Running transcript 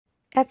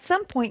At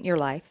some point in your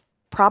life,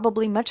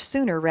 probably much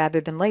sooner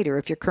rather than later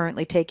if you're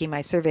currently taking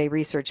my Survey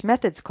Research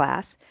Methods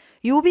class,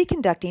 you will be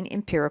conducting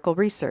empirical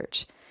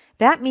research.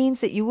 That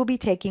means that you will be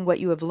taking what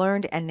you have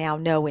learned and now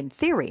know in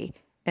theory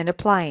and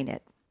applying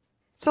it.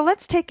 So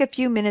let's take a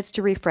few minutes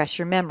to refresh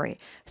your memory,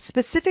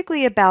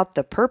 specifically about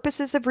the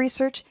purposes of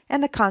research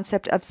and the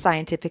concept of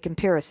scientific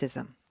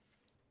empiricism.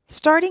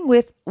 Starting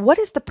with, what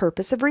is the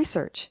purpose of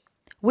research?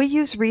 We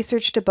use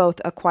research to both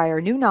acquire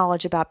new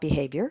knowledge about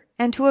behavior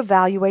and to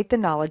evaluate the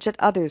knowledge that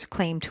others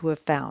claim to have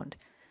found.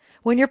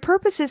 When your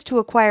purpose is to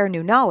acquire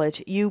new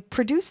knowledge, you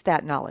produce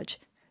that knowledge.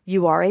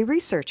 You are a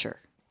researcher.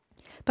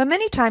 But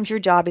many times your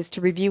job is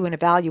to review and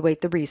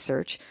evaluate the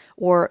research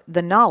or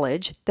the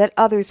knowledge that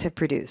others have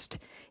produced,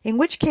 in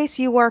which case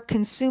you are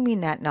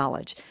consuming that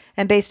knowledge,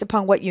 and based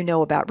upon what you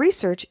know about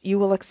research, you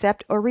will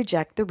accept or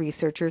reject the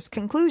researcher's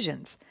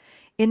conclusions.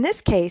 In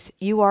this case,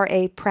 you are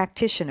a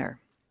practitioner.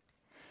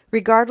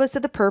 Regardless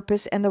of the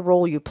purpose and the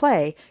role you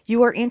play,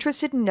 you are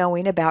interested in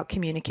knowing about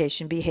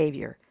communication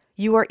behavior.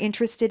 You are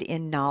interested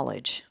in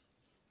knowledge.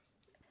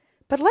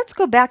 But let's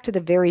go back to the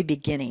very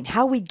beginning,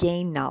 how we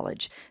gain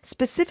knowledge,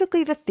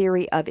 specifically the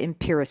theory of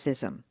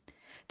empiricism.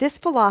 This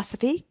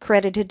philosophy,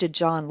 credited to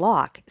John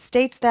Locke,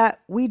 states that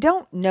we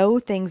don't know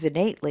things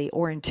innately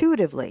or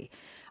intuitively.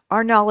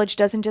 Our knowledge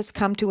doesn't just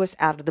come to us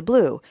out of the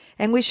blue,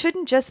 and we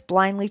shouldn't just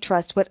blindly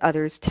trust what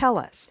others tell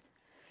us.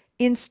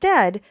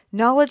 Instead,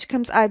 knowledge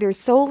comes either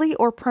solely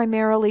or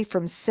primarily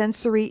from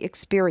sensory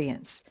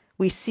experience.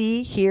 We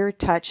see, hear,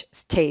 touch,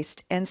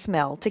 taste, and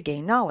smell to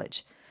gain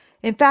knowledge.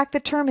 In fact, the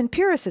term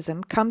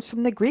empiricism comes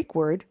from the Greek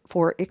word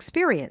for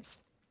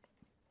experience.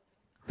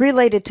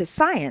 Related to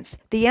science,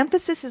 the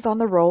emphasis is on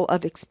the role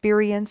of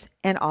experience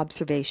and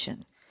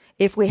observation.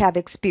 If we have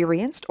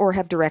experienced or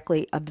have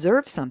directly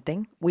observed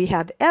something, we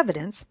have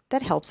evidence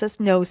that helps us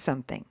know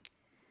something.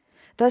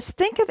 Thus,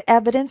 think of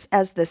evidence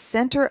as the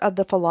center of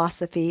the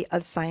philosophy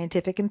of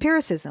scientific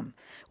empiricism.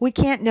 We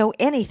can't know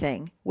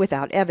anything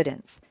without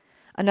evidence.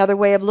 Another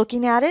way of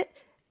looking at it,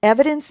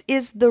 evidence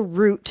is the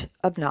root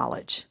of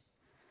knowledge.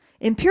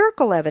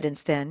 Empirical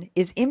evidence, then,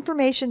 is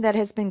information that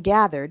has been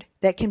gathered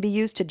that can be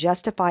used to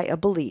justify a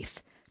belief,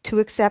 to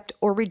accept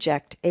or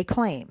reject a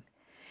claim.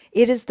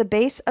 It is the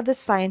base of the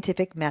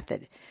scientific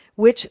method,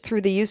 which,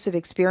 through the use of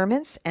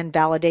experiments and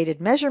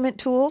validated measurement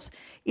tools,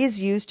 is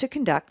used to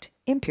conduct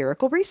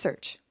empirical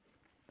research.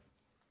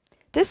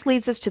 This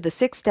leads us to the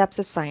 6 steps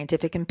of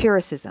scientific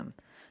empiricism.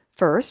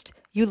 First,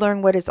 you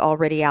learn what is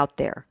already out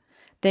there.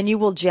 Then you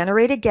will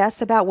generate a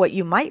guess about what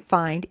you might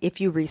find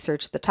if you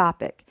research the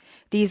topic.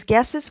 These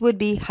guesses would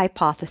be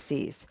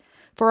hypotheses.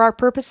 For our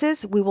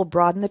purposes, we will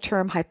broaden the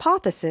term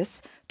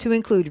hypothesis to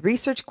include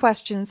research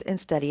questions and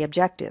study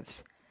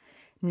objectives.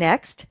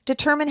 Next,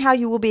 determine how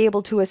you will be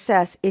able to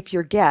assess if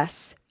your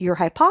guess, your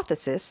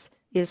hypothesis,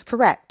 is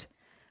correct.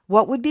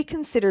 What would be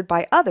considered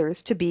by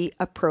others to be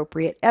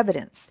appropriate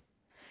evidence?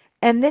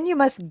 And then you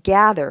must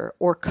gather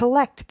or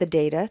collect the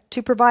data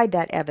to provide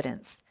that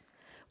evidence.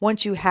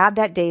 Once you have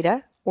that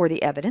data or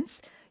the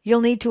evidence,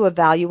 you'll need to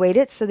evaluate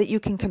it so that you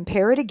can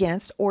compare it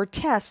against or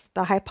test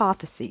the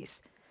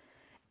hypotheses.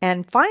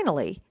 And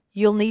finally,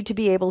 you'll need to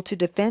be able to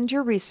defend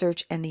your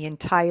research and the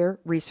entire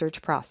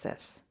research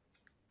process.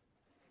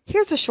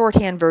 Here's a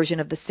shorthand version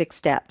of the 6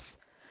 steps.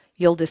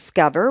 You'll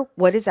discover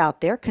what is out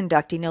there,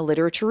 conducting a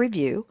literature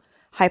review,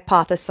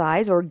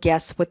 hypothesize or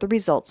guess what the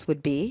results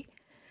would be,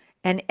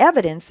 and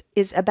evidence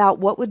is about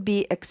what would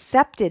be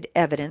accepted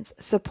evidence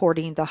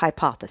supporting the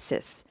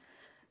hypothesis.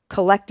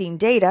 Collecting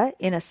data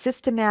in a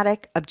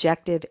systematic,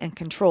 objective, and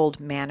controlled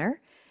manner,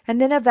 and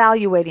then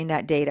evaluating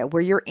that data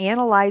where you're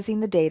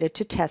analyzing the data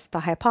to test the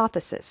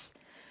hypothesis.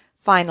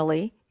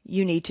 Finally,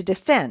 you need to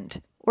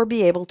defend or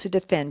be able to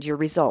defend your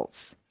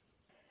results.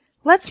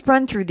 Let's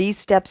run through these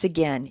steps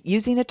again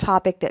using a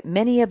topic that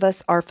many of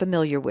us are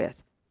familiar with,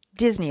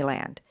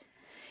 Disneyland.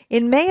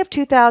 In May of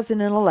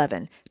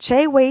 2011,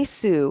 Che-Wei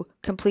Su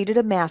completed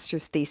a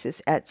master's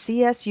thesis at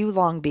CSU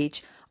Long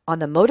Beach on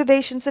the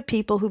motivations of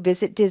people who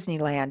visit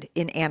Disneyland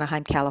in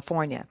Anaheim,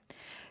 California.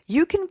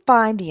 You can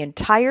find the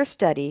entire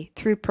study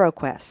through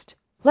ProQuest.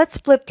 Let's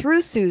flip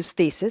through Su's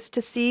thesis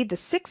to see the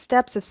 6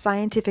 steps of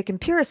scientific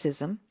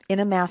empiricism in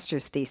a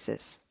master's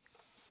thesis.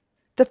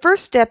 The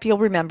first step you'll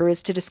remember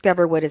is to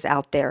discover what is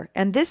out there,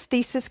 and this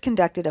thesis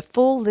conducted a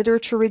full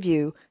literature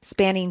review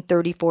spanning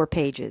 34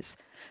 pages.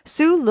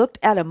 Su looked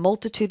at a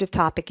multitude of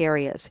topic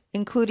areas,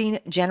 including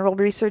general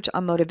research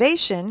on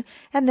motivation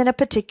and then a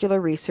particular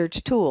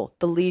research tool,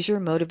 the Leisure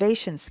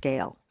Motivation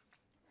Scale.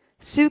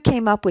 Su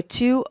came up with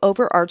 2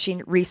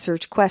 overarching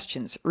research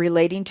questions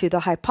relating to the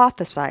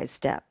hypothesize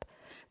step.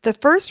 The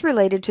first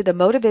related to the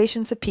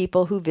motivations of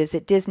people who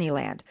visit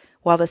Disneyland,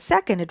 while the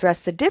second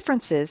addressed the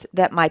differences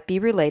that might be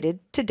related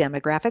to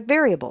demographic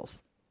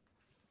variables.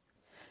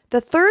 The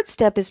third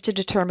step is to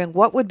determine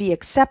what would be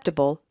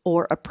acceptable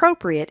or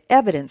appropriate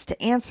evidence to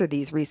answer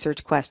these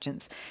research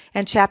questions,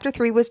 and Chapter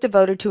 3 was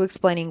devoted to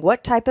explaining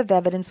what type of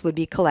evidence would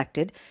be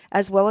collected,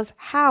 as well as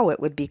how it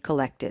would be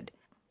collected.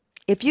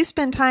 If you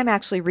spend time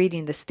actually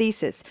reading this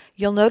thesis,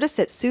 you'll notice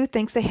that Sue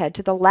thinks ahead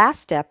to the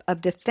last step of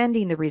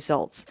defending the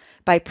results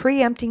by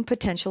preempting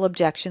potential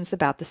objections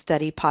about the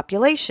study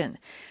population,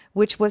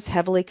 which was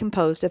heavily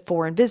composed of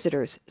foreign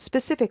visitors,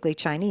 specifically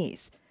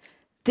Chinese.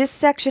 This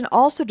section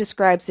also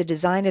describes the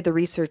design of the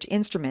research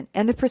instrument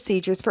and the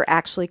procedures for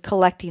actually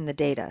collecting the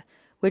data,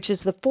 which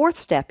is the fourth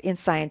step in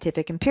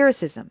scientific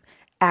empiricism,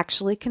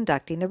 actually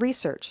conducting the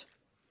research.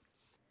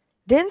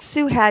 Then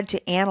Sue had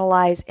to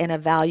analyze and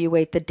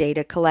evaluate the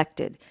data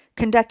collected,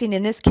 conducting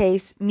in this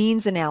case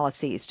means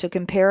analyses to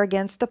compare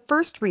against the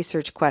first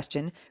research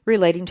question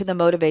relating to the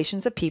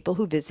motivations of people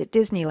who visit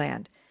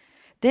Disneyland.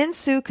 Then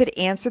Sue could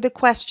answer the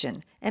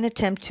question and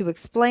attempt to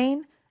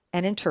explain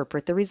and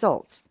interpret the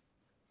results.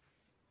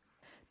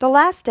 The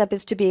last step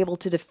is to be able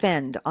to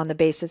defend on the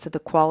basis of the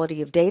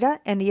quality of data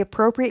and the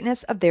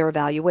appropriateness of their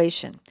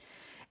evaluation.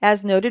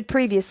 As noted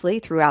previously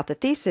throughout the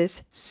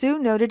thesis, Sue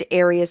noted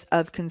areas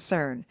of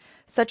concern,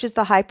 such as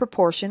the high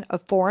proportion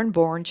of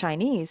foreign-born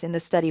Chinese in the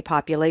study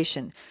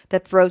population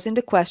that throws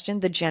into question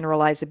the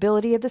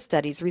generalizability of the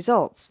study's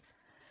results.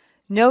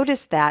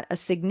 Notice that a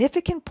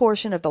significant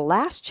portion of the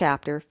last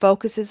chapter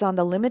focuses on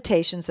the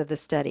limitations of the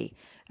study,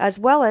 as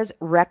well as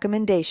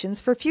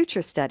recommendations for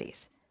future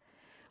studies.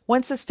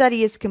 Once the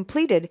study is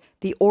completed,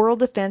 the oral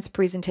defense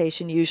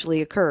presentation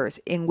usually occurs,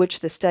 in which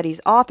the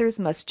study's authors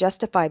must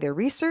justify their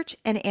research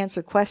and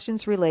answer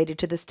questions related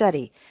to the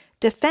study,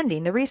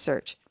 defending the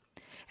research.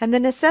 And the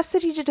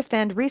necessity to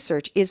defend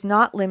research is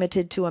not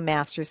limited to a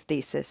master's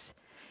thesis.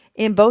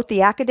 In both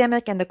the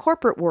academic and the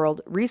corporate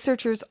world,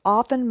 researchers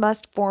often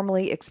must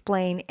formally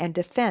explain and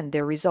defend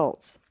their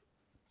results.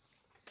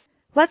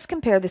 Let's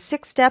compare the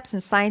 6 steps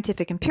in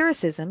scientific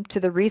empiricism to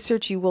the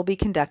research you will be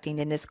conducting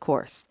in this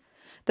course.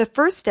 The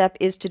first step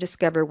is to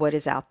discover what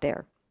is out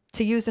there.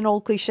 To use an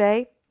old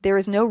cliche, there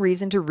is no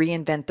reason to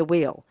reinvent the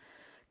wheel.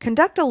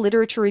 Conduct a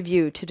literature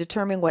review to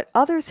determine what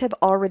others have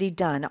already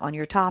done on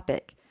your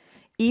topic.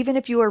 Even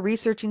if you are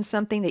researching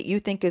something that you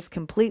think is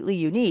completely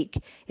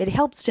unique, it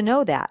helps to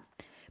know that.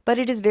 But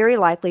it is very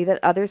likely that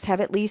others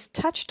have at least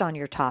touched on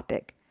your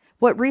topic.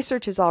 What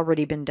research has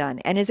already been done,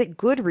 and is it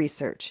good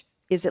research?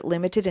 Is it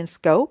limited in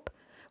scope?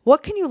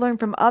 What can you learn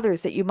from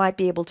others that you might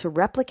be able to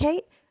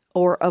replicate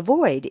or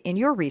avoid in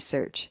your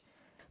research?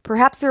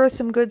 Perhaps there are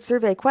some good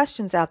survey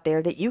questions out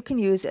there that you can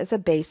use as a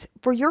base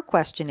for your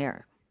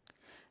questionnaire.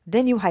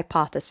 Then you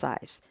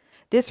hypothesize.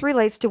 This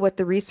relates to what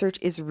the research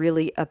is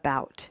really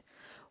about.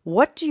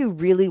 What do you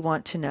really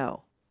want to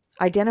know?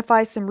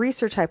 Identify some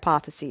research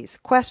hypotheses,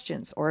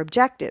 questions, or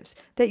objectives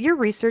that your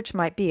research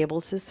might be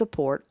able to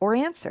support or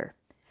answer.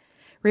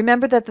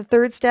 Remember that the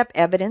third step,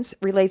 evidence,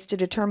 relates to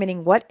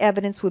determining what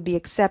evidence would be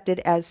accepted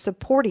as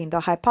supporting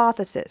the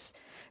hypothesis.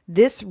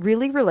 This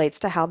really relates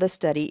to how the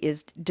study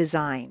is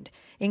designed,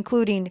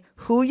 including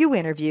who you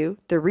interview,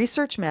 the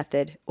research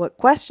method, what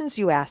questions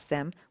you ask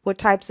them, what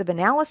types of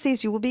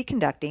analyses you will be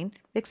conducting,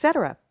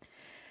 etc.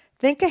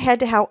 Think ahead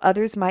to how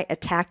others might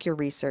attack your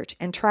research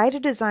and try to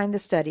design the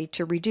study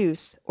to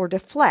reduce or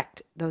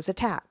deflect those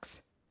attacks.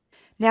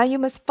 Now you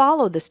must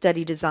follow the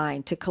study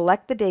design to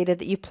collect the data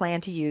that you plan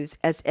to use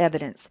as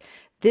evidence.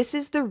 This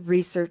is the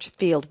research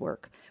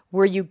fieldwork,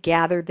 where you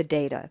gather the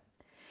data.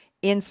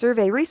 In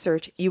survey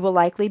research, you will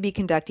likely be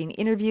conducting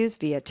interviews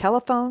via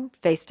telephone,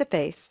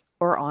 face-to-face,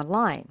 or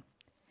online.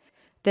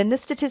 Then the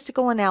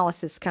statistical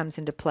analysis comes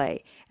into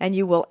play, and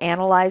you will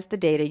analyze the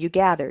data you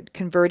gathered,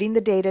 converting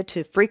the data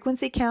to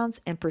frequency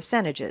counts and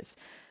percentages,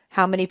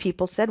 how many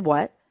people said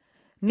what,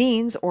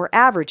 means or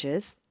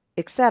averages,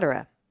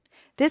 etc.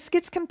 This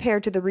gets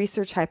compared to the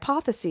research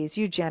hypotheses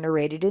you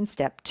generated in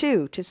step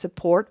 2 to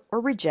support or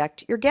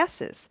reject your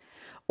guesses,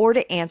 or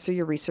to answer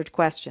your research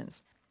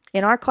questions.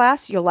 In our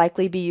class, you'll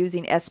likely be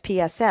using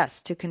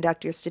SPSS to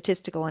conduct your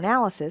statistical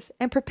analysis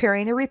and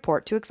preparing a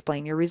report to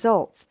explain your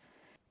results.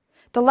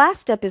 The last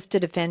step is to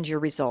defend your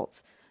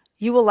results.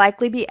 You will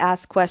likely be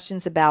asked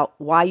questions about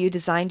why you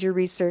designed your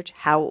research,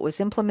 how it was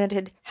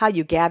implemented, how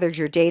you gathered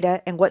your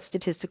data, and what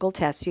statistical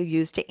tests you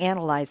used to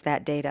analyze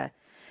that data.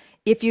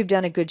 If you've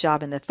done a good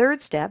job in the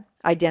third step,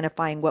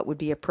 identifying what would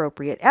be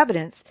appropriate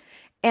evidence,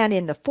 and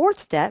in the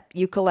fourth step,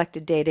 you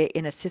collected data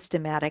in a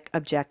systematic,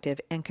 objective,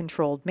 and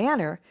controlled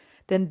manner,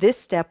 then this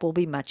step will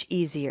be much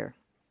easier.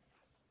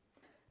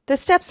 The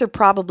steps are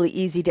probably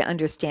easy to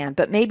understand,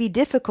 but may be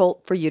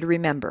difficult for you to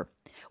remember.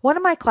 One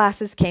of my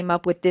classes came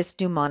up with this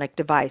mnemonic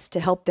device to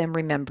help them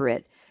remember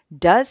it.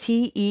 Does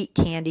he eat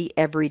candy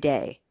every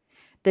day?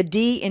 The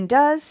D in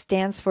does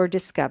stands for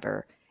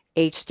discover.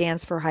 H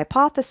stands for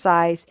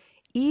hypothesize.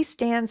 E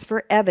stands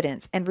for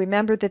evidence. And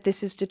remember that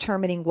this is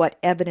determining what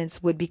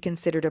evidence would be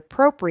considered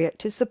appropriate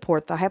to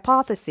support the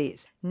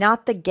hypotheses,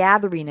 not the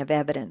gathering of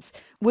evidence,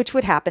 which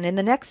would happen in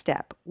the next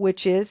step,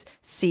 which is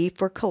C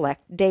for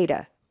collect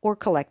data, or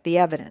collect the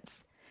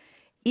evidence.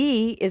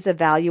 E is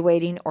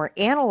evaluating or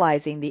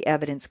analyzing the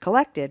evidence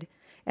collected,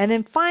 and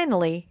then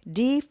finally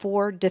D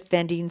for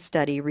defending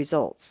study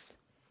results.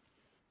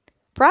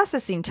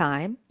 Processing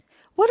time.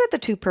 What are the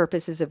two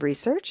purposes of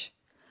research?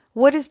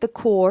 What is the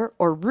core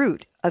or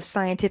root of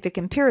scientific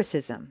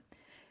empiricism?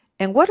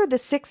 And what are the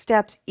 6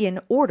 steps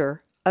in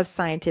order of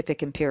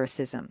scientific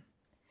empiricism?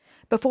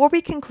 Before we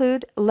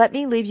conclude, let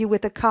me leave you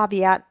with a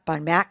caveat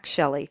by Max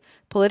Shelley,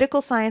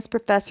 political science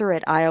professor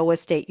at Iowa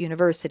State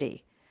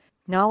University.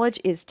 Knowledge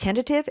is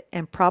tentative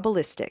and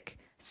probabilistic,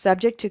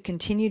 subject to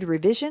continued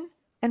revision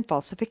and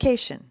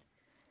falsification.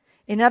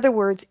 In other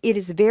words, it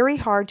is very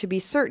hard to be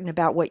certain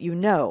about what you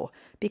know,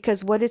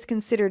 because what is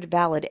considered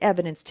valid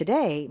evidence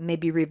today may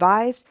be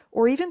revised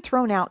or even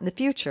thrown out in the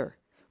future.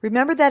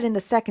 Remember that in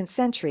the 2nd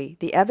century,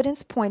 the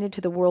evidence pointed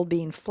to the world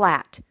being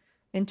flat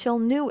until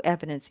new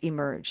evidence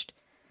emerged.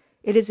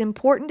 It is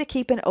important to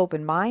keep an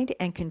open mind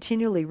and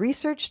continually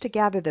research to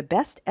gather the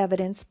best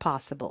evidence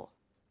possible.